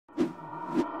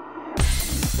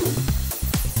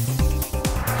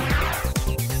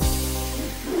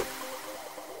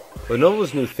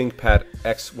Lenovo's new ThinkPad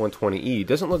X120e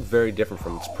doesn't look very different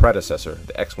from its predecessor,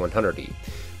 the X100e,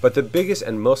 but the biggest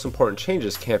and most important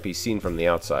changes can't be seen from the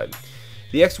outside.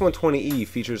 The X120e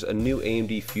features a new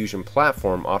AMD Fusion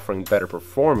platform offering better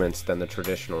performance than the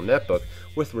traditional netbook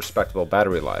with respectable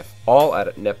battery life, all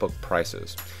at netbook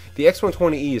prices. The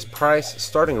X120e is priced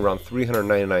starting around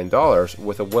 $399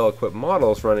 with a well-equipped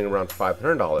models running around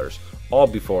 $500, all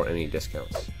before any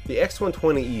discounts. The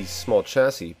X120e's small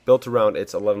chassis, built around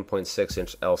its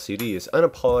 11.6-inch LCD, is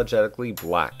unapologetically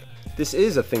black. This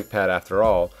is a ThinkPad after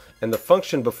all, and the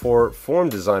function before form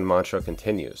design mantra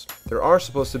continues. There are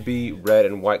supposed to be red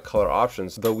and white color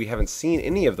options, though we haven't seen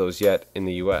any of those yet in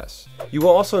the US. You will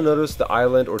also notice the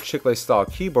island or Chicle style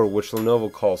keyboard, which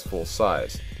Lenovo calls full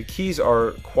size. The keys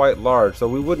are quite large, though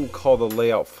we wouldn't call the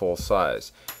layout full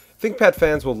size. ThinkPad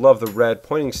fans will love the red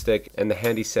pointing stick and the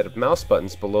handy set of mouse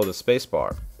buttons below the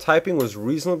spacebar. Typing was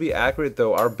reasonably accurate,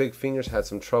 though our big fingers had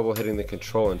some trouble hitting the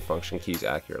control and function keys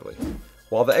accurately.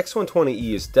 While the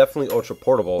X120e is definitely ultra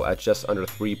portable at just under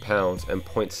 3 pounds and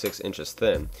 0.6 inches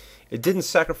thin, it didn't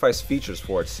sacrifice features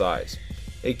for its size.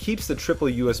 It keeps the triple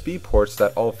USB ports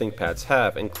that all ThinkPads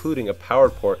have, including a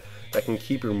powered port that can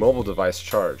keep your mobile device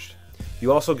charged.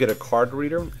 You also get a card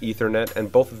reader, Ethernet,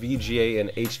 and both VGA and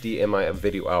HDMI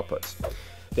video outputs.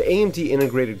 The AMD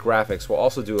integrated graphics will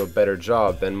also do a better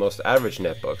job than most average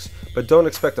netbooks, but don't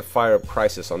expect a fire-up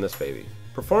crisis on this baby.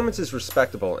 Performance is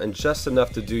respectable and just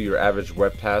enough to do your average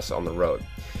web tasks on the road.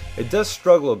 It does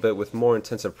struggle a bit with more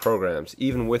intensive programs,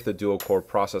 even with the dual-core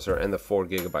processor and the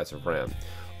 4GB of RAM.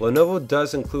 Lenovo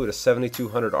does include a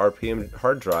 7200 RPM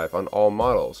hard drive on all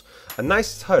models, a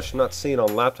nice touch not seen on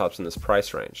laptops in this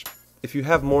price range. If you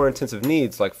have more intensive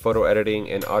needs like photo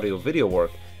editing and audio-video work,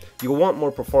 you will want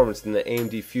more performance than the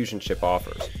AMD Fusion chip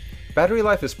offers. Battery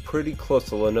life is pretty close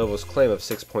to Lenovo's claim of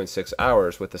 6.6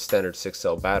 hours with the standard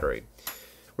 6-cell battery.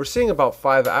 We're seeing about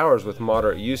 5 hours with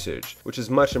moderate usage, which is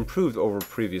much improved over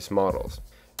previous models.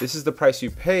 This is the price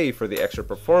you pay for the extra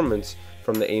performance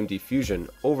from the AMD Fusion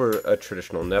over a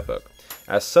traditional netbook,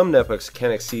 as some netbooks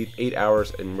can exceed 8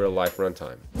 hours in real-life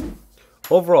runtime.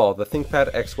 Overall, the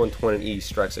ThinkPad X120e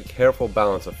strikes a careful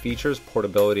balance of features,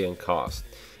 portability, and cost.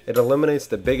 It eliminates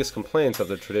the biggest complaints of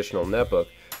the traditional netbook,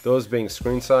 those being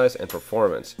screen size and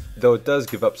performance, though it does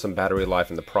give up some battery life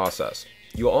in the process.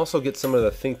 You'll also get some of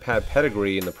the ThinkPad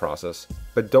pedigree in the process,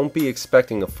 but don't be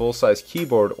expecting a full-size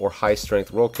keyboard or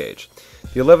high-strength roll cage.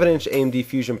 The 11-inch AMD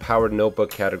Fusion powered notebook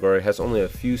category has only a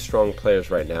few strong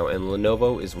players right now, and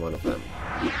Lenovo is one of them.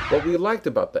 What we liked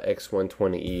about the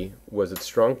X120e was its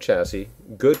strong chassis,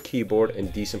 good keyboard,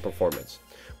 and decent performance.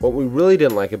 What we really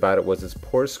didn't like about it was its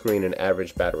poor screen and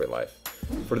average battery life.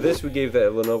 For this, we gave the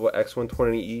Lenovo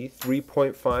X120e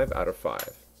 3.5 out of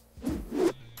 5.